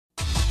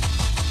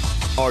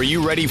Are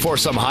you ready for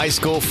some high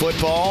school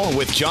football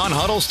with John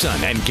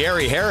Huddleston and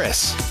Gary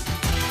Harris?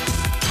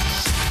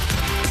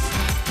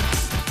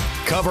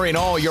 Covering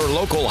all your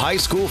local high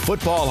school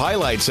football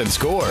highlights and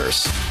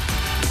scores.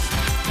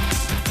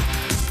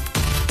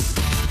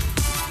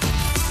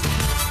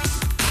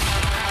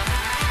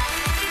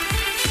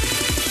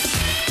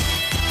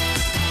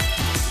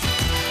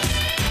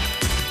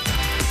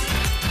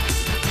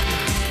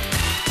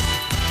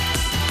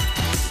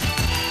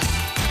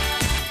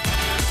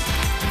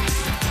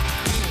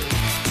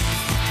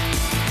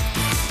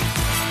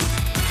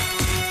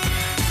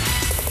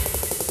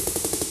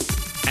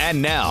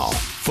 And now,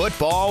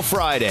 Football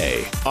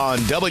Friday on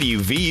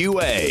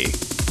WVUA.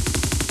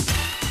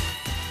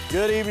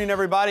 Good evening,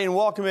 everybody, and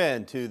welcome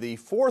in to the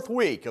fourth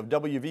week of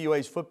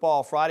WVUA's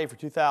Football Friday for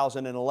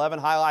 2011.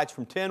 Highlights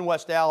from 10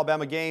 West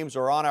Alabama games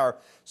are on our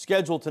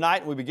schedule tonight,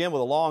 and we begin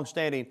with a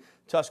long-standing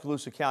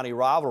Tuscaloosa County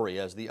rivalry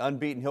as the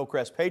unbeaten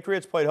Hillcrest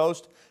Patriots played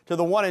host to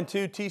the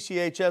 1-2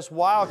 TCHS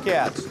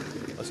Wildcats.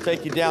 Let's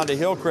take you down to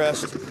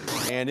Hillcrest,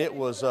 and it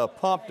was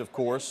pumped, of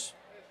course.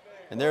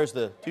 And there's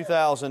the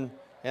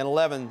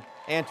 2011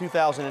 and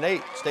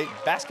 2008 state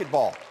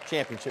basketball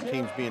championship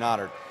teams being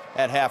honored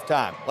at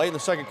halftime. Late in the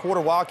second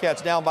quarter,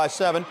 Wildcats down by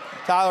 7.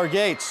 Tyler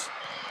Gates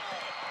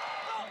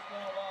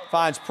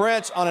finds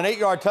Prince on an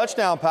 8-yard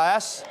touchdown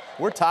pass.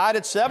 We're tied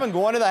at 7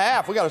 going to the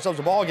half. We got ourselves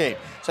a ball game.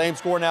 Same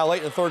score now late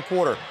in the third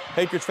quarter.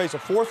 Patriots face a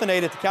 4th and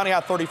 8 at the County High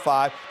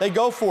 35. They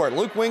go for it.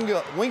 Luke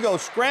Wingo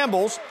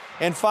scrambles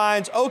and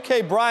finds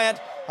OK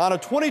Bryant on a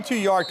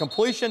 22-yard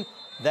completion.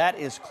 That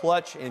is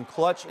clutch, and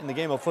clutch in the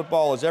game of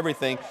football is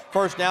everything.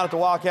 First down at the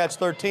Wildcats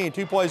 13.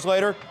 2 plays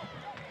later,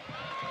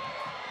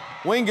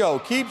 Wingo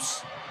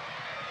keeps,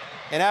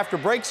 and after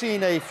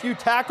breaking a few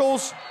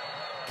tackles,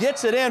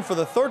 gets it in for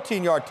the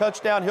 13-yard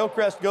touchdown.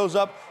 Hillcrest goes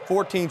up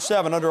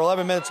 14-7. Under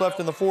 11 minutes left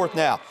in the fourth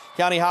now.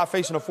 County High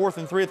facing a 4th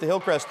and 3 at the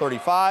Hillcrest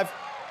 35,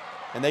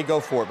 and they go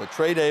for it. But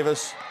Trey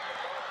Davis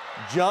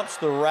jumps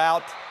the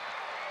route,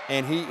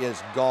 and he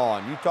is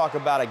gone. You talk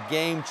about a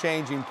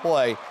game-changing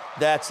play.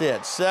 That's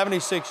it.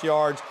 76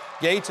 yards.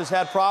 Gates has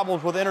had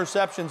problems with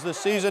interceptions this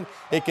season.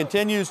 It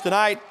continues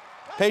tonight.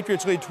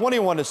 Patriots lead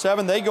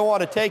 21-7. They go on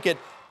to take it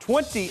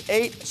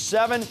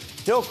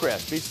 28-7.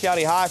 Hillcrest beats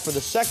County High for the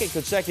second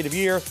consecutive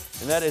year,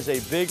 and that is a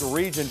big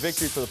region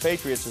victory for the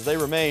Patriots as they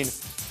remain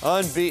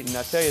unbeaten.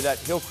 I tell you, that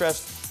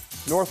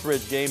Hillcrest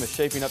Northridge game is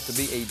shaping up to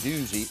be a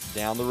doozy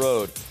down the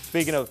road.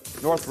 Speaking of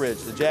Northridge,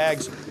 the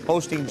Jags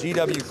hosting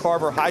G.W.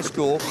 Carver High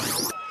School.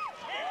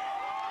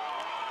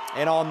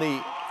 And on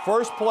the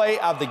first play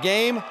of the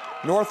game,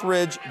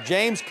 Northridge,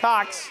 James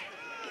Cox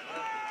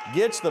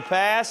gets the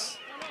pass,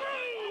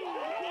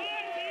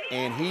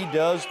 and he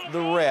does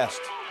the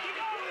rest.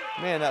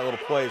 Man, that little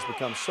play has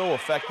become so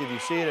effective. You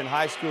see it in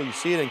high school, you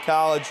see it in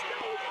college.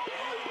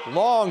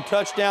 Long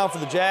touchdown for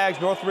the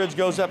Jags. Northridge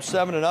goes up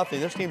 7-0.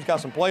 This team's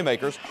got some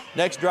playmakers.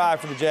 Next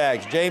drive for the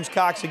Jags. James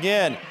Cox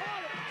again.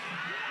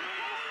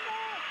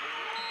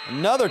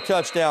 Another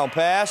touchdown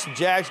pass. The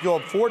Jags go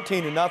up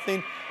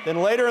 14-0.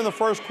 Then later in the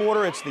first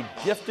quarter, it's the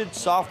gifted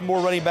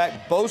sophomore running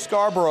back, Bo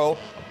Scarborough.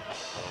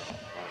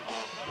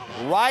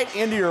 Right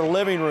into your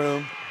living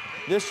room.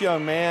 This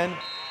young man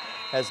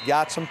has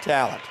got some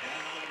talent.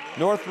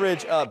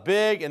 Northridge up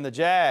big, and the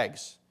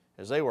Jags,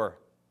 as they were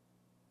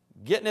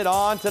getting it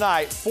on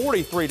tonight,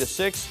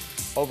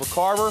 43-6 over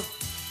Carver.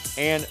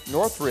 And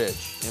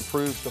Northridge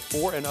improves to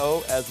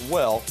 4-0 as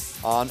well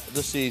on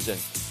the season.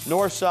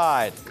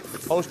 Northside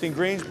hosting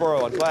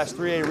Greensboro in Class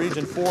 3A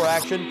Region 4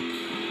 action.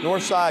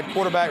 Northside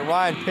quarterback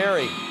Ryan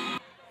Perry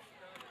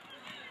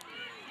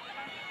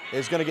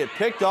is going to get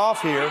picked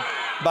off here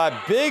by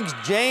Biggs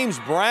James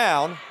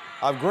Brown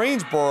of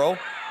Greensboro,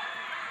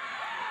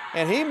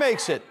 and he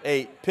makes it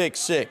a pick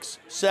six.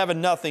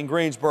 7-0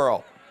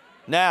 Greensboro.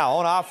 Now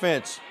on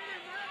offense,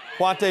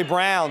 Quante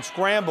Brown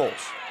scrambles,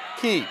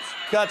 keeps,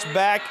 cuts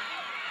back,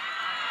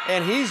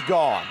 and he's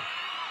gone.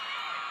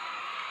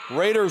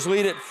 Raiders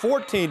lead it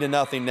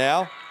 14-0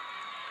 now.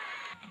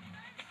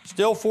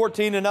 Still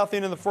 14-0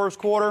 in the first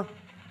quarter.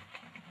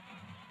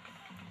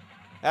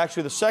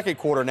 Actually, the second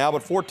quarter now,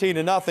 but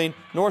 14-0.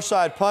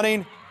 Northside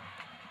punting.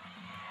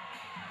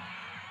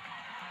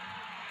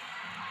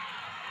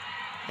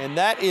 And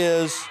that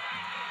is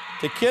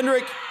to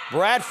Kendrick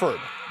Bradford.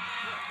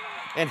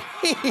 And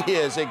he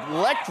is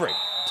electric.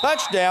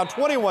 Touchdown,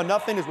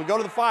 21-0 as we go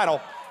to the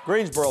final.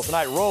 Greensboro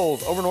tonight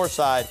rolls over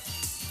Northside,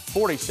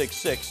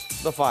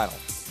 46-6, the final.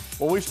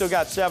 Well, we've still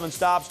got 7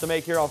 stops to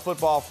make here on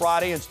Football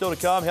Friday, and still to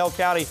come, Hale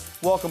County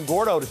welcome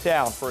Gordo to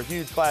town for a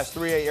huge Class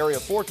 3A Area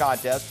 4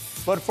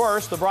 contest. But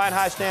first, the Bryan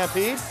High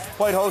Stampede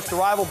played host to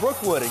rival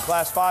Brookwood in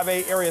Class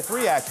 5A Area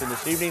 3 action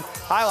this evening.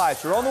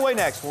 Highlights are on the way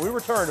next when we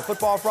return to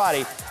Football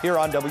Friday here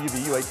on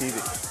WVUA TV.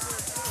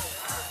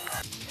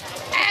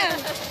 Hey,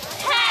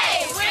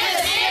 we're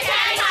the Big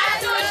County High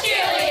School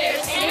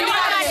cheerleaders, and you're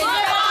watching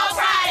Football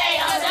Friday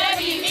on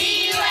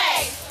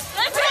WVUA.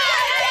 Let's go!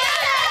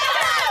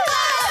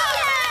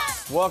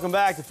 Welcome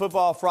back to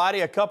Football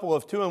Friday. A couple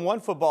of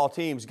 2-1 football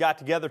teams got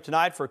together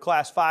tonight for a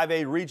Class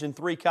 5A Region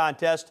 3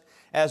 contest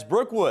as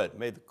Brookwood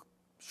made the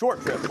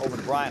short trip over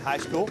to Bryant High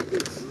School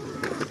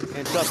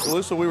in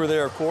Tuscaloosa. We were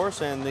there, of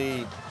course, and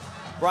the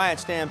Bryant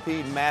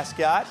Stampede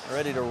mascot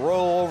ready to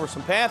roll over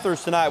some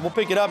Panthers tonight. We'll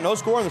pick it up. No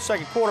score in the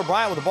second quarter.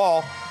 Bryant with the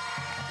ball.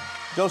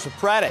 Joseph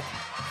Praddick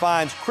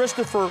finds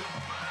Christopher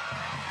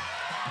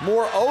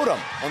Moore Odom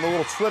on the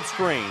little slip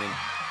screen. And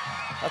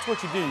that's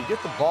what you do. You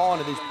get the ball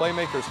into these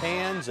playmakers'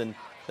 hands, and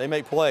they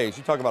make plays.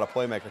 You talk about a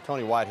playmaker.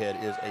 Tony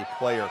Whitehead is a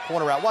player.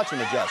 Corner out. Watch him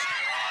adjust.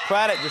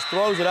 Praddick just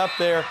throws it up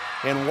there,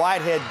 and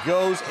Whitehead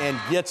goes and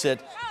gets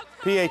it.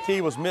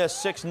 PAT was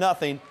missed,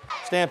 6-0.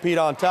 Stampede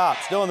on top.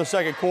 Still in the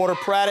second quarter.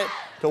 Praddick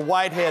to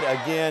Whitehead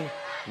again,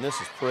 and this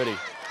is pretty.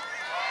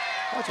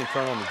 Watch him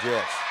turn on the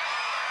jets.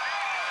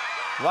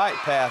 Right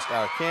past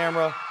our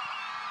camera.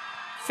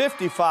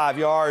 55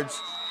 yards,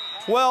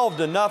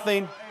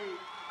 12-0.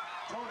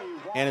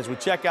 And as we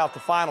check out the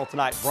final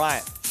tonight,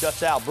 Bryant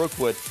shuts out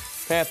Brookwood.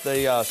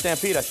 The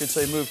Stampede, I should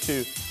say, moved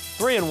to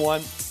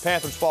 3-1.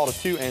 Panthers fall to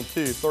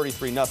 2-2,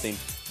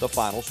 33-0 the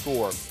final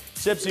score.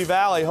 Sipsey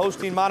Valley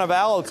hosting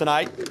Montevallo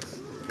tonight.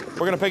 We're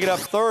going to pick it up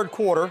third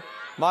quarter.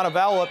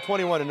 Montevallo up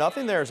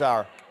 21-0. There's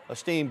our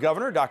esteemed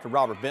governor, Dr.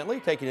 Robert Bentley,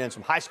 taking in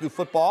some high school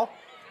football.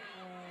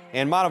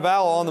 And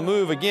Montevallo on the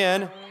move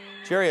again.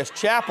 Jarius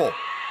Chappell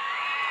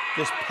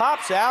just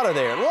pops out of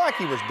there. It looked like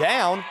he was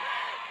down.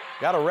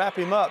 Got to wrap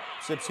him up,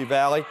 Sipsey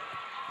Valley.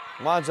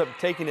 Winds up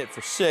taking it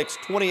for 6,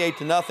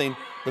 28-0.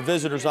 The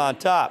visitors on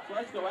top.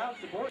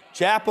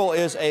 Chappell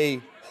is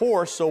a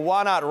horse, so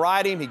why not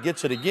ride him? He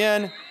gets it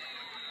again.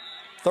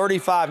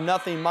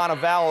 35-0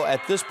 Montevallo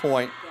at this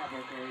point.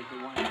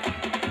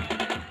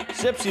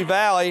 Sipsey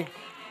Valley,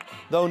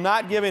 though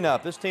not giving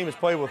up. This team has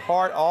played with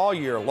heart all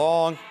year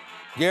long.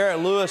 Garrett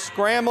Lewis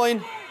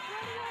scrambling.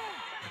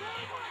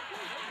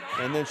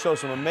 And then shows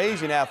some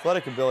amazing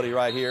athletic ability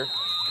right here.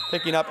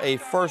 Picking up a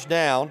first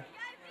down.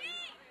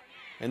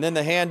 And then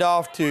the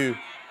handoff to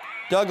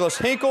Douglas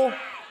Hinkle,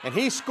 and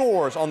he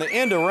scores on the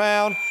end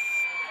around.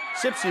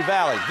 Sipsey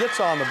Valley gets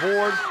on the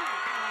board.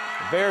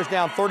 The Bears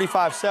down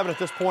 35-7 at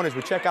this point as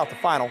we check out the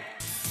final.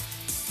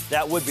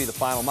 That would be the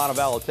final.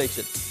 Montevallo takes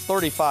it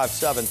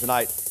 35-7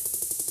 tonight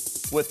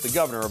with the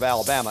governor of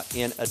Alabama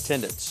in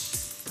attendance.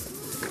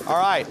 All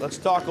right, let's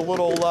talk a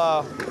little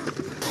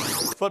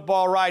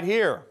football right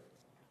here.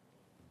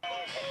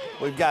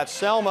 We've got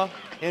Selma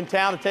in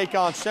town to take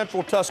on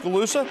Central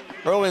Tuscaloosa.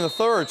 Early in the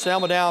third,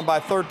 Selma down by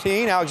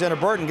 13. Alexander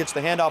Burton gets the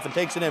handoff and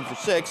takes it in for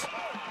 6.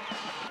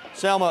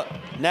 Selma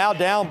now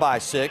down by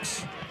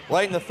 6.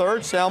 Late in the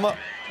third, Selma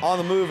on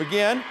the move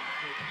again.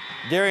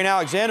 Darian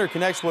Alexander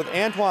connects with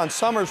Antoine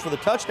Summers for the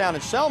touchdown,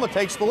 and Selma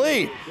takes the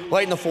lead.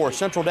 Late in the fourth,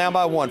 Central down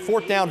by 1.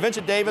 Fourth down,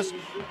 Vincent Davis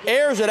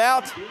airs it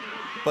out,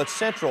 but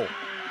Central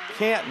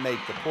can't make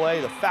the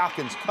play. The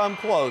Falcons come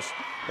close,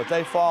 but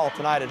they fall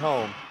tonight at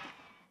home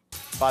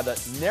by the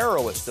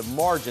narrowest of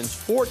margins,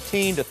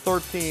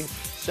 14-13.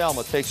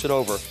 Selma takes it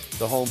over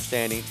the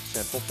homestanding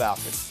Central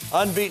Falcons.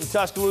 Unbeaten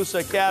Tuscaloosa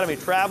Academy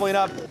traveling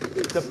up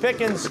to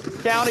Pickens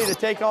County to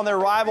take on their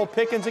rival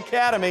Pickens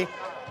Academy.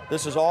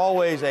 This is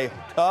always a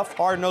tough,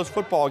 hard-nosed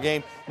football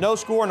game. No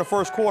score in the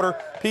first quarter.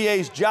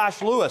 PA's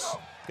Josh Lewis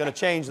going to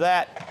change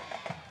that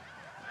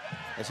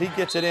as he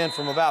gets it in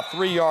from about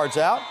 3 yards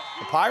out.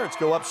 The Pirates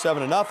go up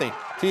 7-0.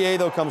 TA,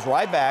 though, comes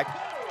right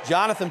back.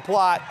 Jonathan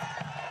Plott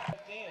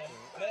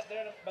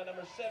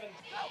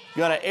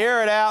going to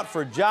air it out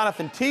for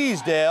Jonathan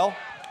Teasdale.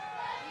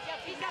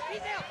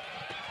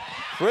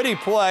 Pretty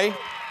play.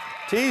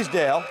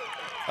 Teasdale,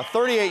 a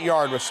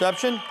 38-yard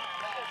reception.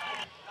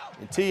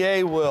 And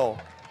TA will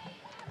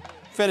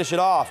finish it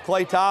off.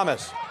 Clay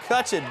Thomas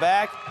cuts it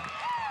back,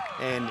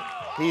 and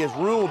he is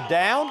ruled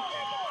down.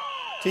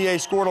 TA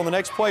scored on the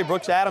next play.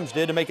 Brooks Adams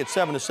did to make it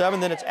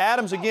 7-7. Then it's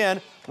Adams again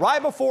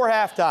right before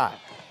halftime.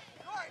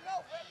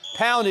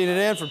 Pounding it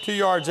in from 2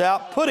 yards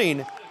out,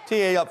 putting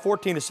TA up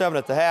 14-7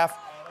 at the half.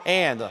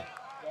 And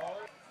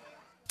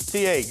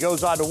TA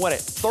goes on to win it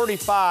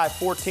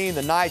 35-14.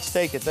 The Knights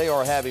take it. They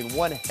are having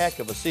one heck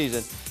of a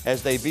season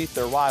as they beat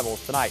their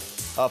rivals tonight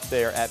up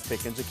there at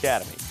Pickens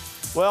Academy.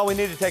 Well, we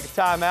need to take a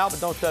timeout,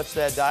 but don't touch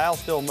that dial.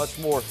 Still much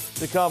more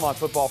to come on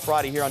Football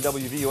Friday here on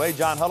WVUA.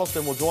 John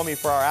Huddleston will join me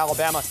for our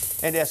Alabama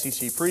and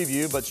SEC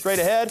preview. But straight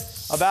ahead,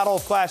 a battle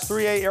of Class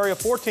 3A Area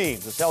 4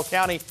 teams as Hale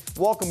County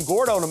welcome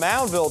Gordo to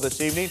Moundville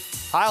this evening.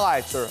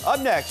 Highlights are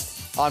up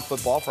next on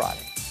Football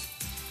Friday.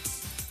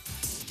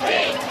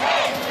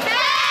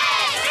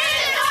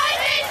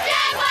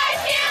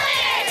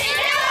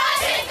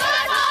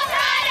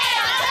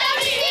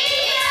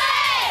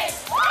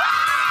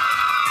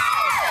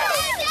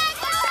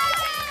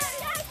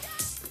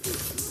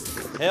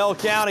 Hale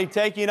County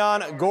taking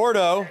on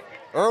Gordo.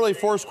 Early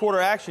first quarter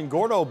action.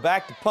 Gordo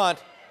back to punt.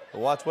 But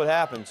watch what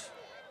happens.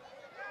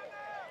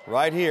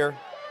 Right here.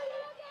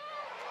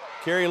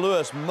 Kerry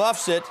Lewis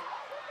muffs it.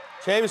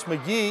 Chavis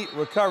McGee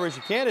recovers.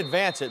 You can't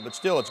advance it, but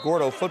still it's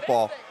Gordo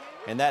football.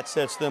 And that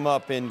sets them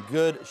up in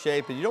good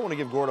shape. And you don't want to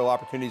give Gordo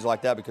opportunities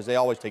like that because they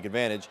always take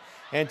advantage.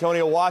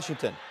 Antonio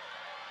Washington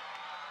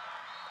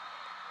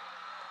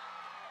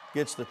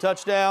gets the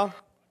touchdown.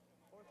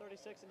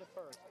 4:36 in the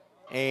first.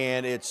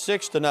 And it's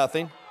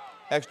 6-0.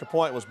 Extra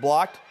point was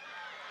blocked.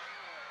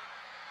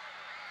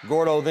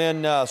 Gordo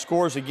then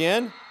scores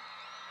again.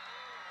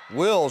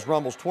 Wills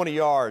rumbles 20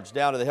 yards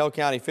down to the Hill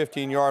County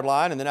 15-yard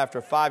line, and then after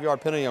a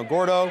 5-yard penalty on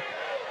Gordo,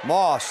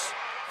 Moss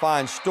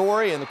finds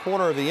Story in the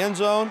corner of the end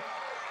zone.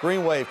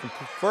 Green Wave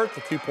converts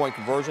the 2-point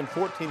conversion,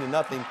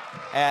 14-0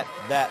 at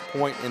that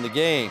point in the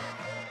game.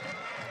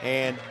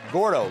 And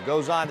Gordo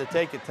goes on to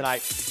take it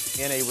tonight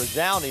in a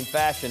resounding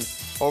fashion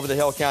over the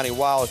Hill County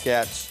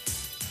Wildcats,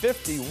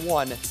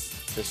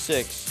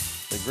 51-6.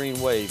 The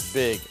Green Wave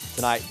big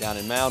tonight down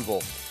in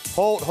Moundville.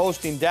 Holt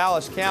hosting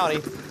Dallas County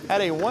had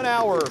a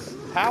 1-hour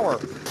power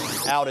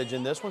outage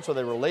in this one, so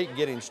they were late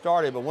getting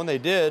started, but when they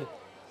did,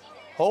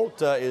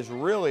 Holt is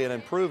really an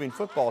improving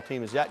football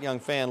team as that young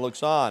fan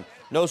looks on.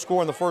 No score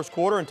in the first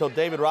quarter until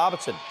David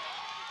Robinson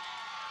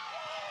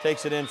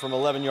takes it in from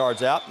 11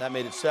 yards out. That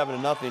made it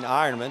 7-0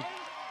 Ironman.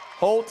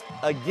 Holt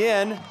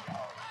again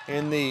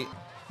in the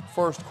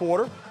first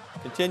quarter,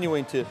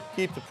 continuing to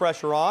keep the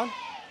pressure on.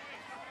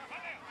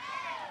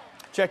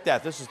 Check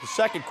that, this is the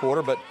second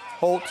quarter, but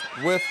Holt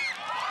with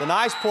the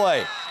nice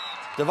play.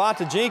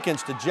 Devonta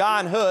Jenkins to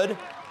John Hood,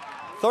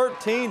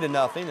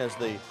 13-0 as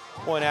the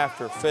point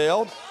after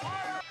failed.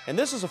 And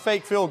this is a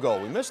fake field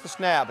goal. We missed the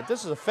snap, but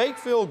this is a fake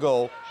field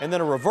goal, and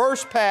then a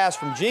reverse pass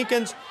from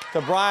Jenkins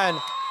to Brian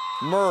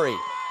Murray.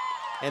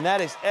 And that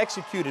is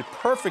executed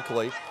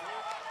perfectly.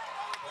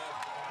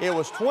 It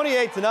was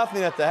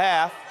 28-0 at the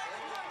half.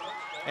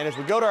 And as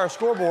we go to our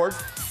scoreboard,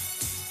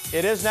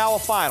 it is now a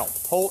final.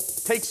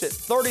 Holt takes it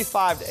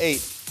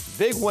 35-8.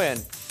 Big win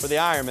for the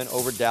Ironmen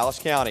over Dallas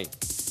County.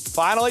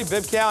 Finally,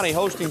 Bibb County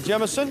hosting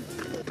Jemison.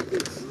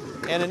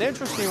 And an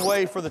interesting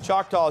way for the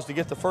Choctaws to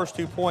get the first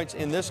 2 points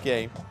in this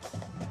game.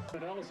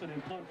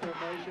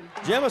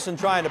 Jemison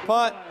trying to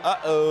punt.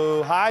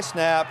 Uh-oh, high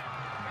snap.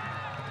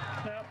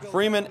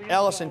 Freeman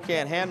Ellison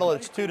can't handle it.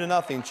 It's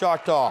 2-0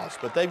 Choctaws,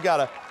 but they've got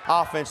an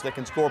offense that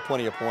can score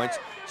plenty of points.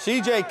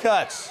 CJ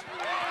Cutts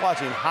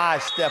watching high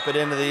step it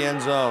into the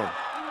end zone.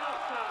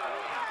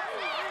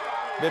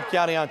 Bibb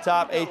County on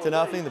top,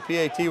 8-0. The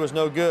PAT was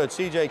no good.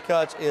 CJ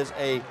Cutts is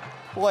a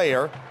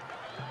player.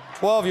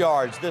 12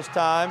 yards this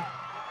time.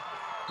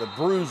 The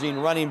bruising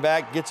running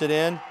back gets it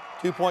in.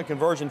 2-point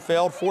conversion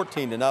failed,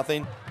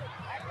 14-0.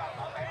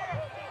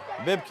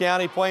 Bibb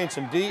County playing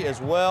some D as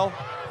well.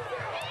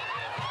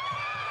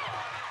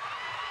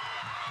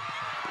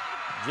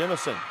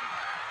 Jemison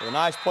with a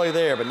nice play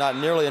there, but not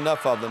nearly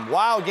enough of them.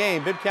 Wild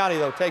game. Bibb County,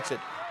 though, takes it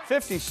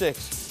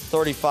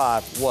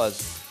 56-35 was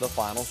the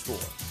final score.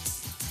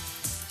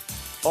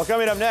 Well,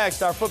 coming up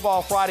next, our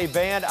Football Friday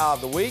Band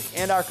of the Week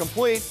and our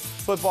complete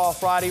Football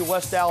Friday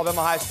West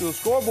Alabama High School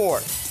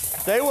scoreboard.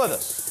 Stay with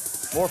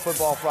us. More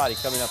Football Friday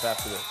coming up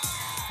after this.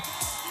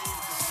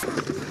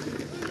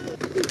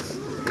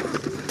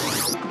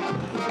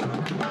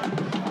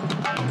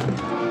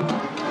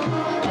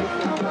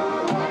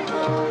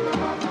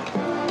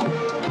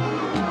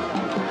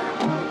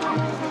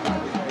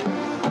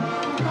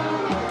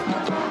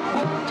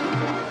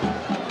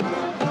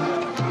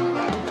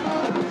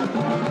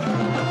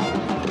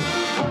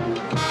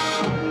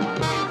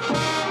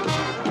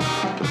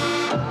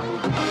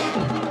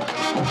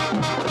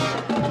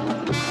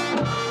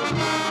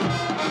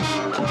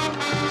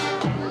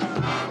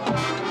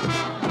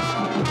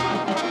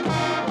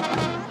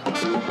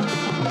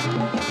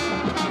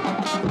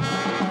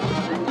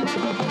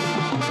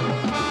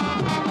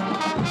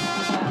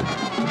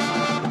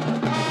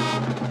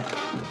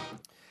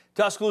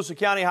 Tuscaloosa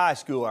County High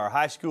School, our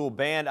high school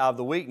band of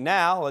the week.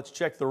 Now, let's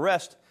check the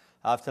rest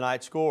of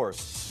tonight's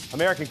scores.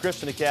 American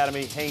Christian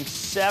Academy hangs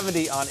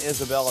 70 on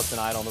Isabella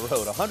tonight on the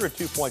road.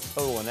 102 points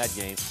total in that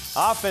game.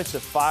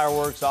 Offensive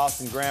fireworks,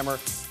 Austin Grammer,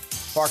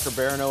 Parker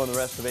Barano, and the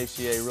rest of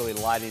ACA really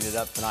lighting it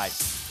up tonight.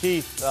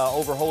 Keith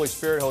over Holy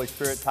Spirit. Holy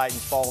Spirit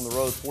Titans fall on the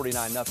road,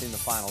 49-0 the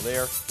final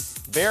there.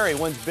 Berry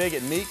wins big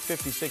at Meek,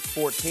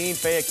 56-14.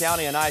 Fayette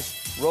County, a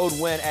nice road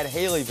win at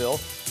Haleyville,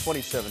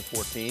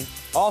 27-14.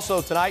 Also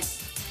tonight,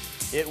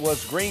 it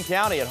was Greene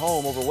County at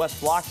home over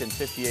West Blockton,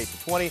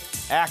 58-20.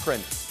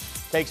 Akron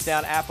takes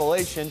down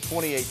Appalachian,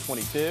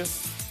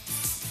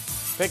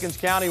 28-22. Pickens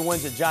County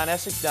wins at John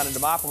Essex down in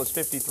Demopolis,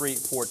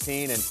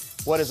 53-14. And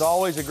what is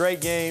always a great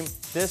game,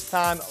 this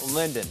time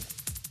Linden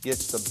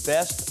gets the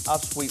best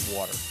of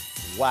Sweetwater.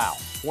 Wow,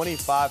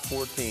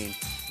 25-14.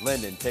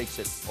 Linden takes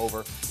it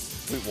over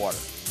Sweetwater.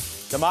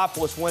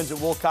 Demopolis wins at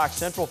Wilcox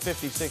Central,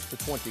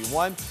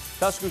 56-21.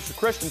 Tuscaloosa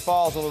Christian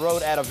falls on the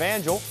road at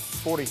Evangel,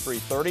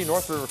 43-30.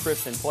 North River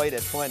Christian played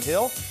at Flint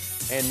Hill,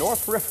 and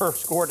North River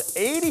scored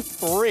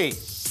 83.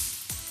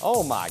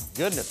 Oh my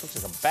goodness,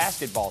 looks like a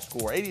basketball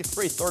score.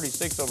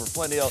 83-36 over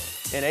Flint Hill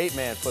in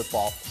 8-man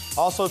football.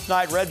 Also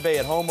tonight, Red Bay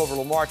at home over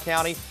Lamar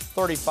County,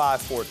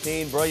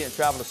 35-14. Brilliant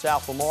traveled to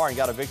South Lamar and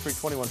got a victory,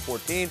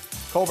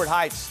 21-14. Colbert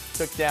Heights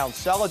took down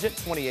Celigent,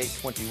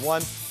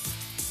 28-21.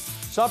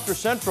 Sumter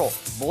Central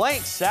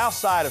blanks south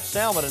side of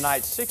Selma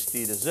tonight,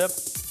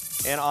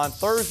 60-0. And on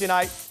Thursday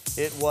night,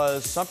 it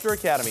was Sumter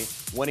Academy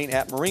winning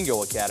at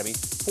Marengo Academy.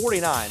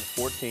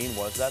 49-14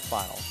 was that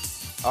final.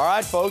 All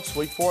right, folks,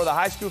 week 4 of the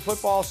high school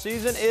football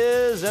season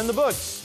is in the books.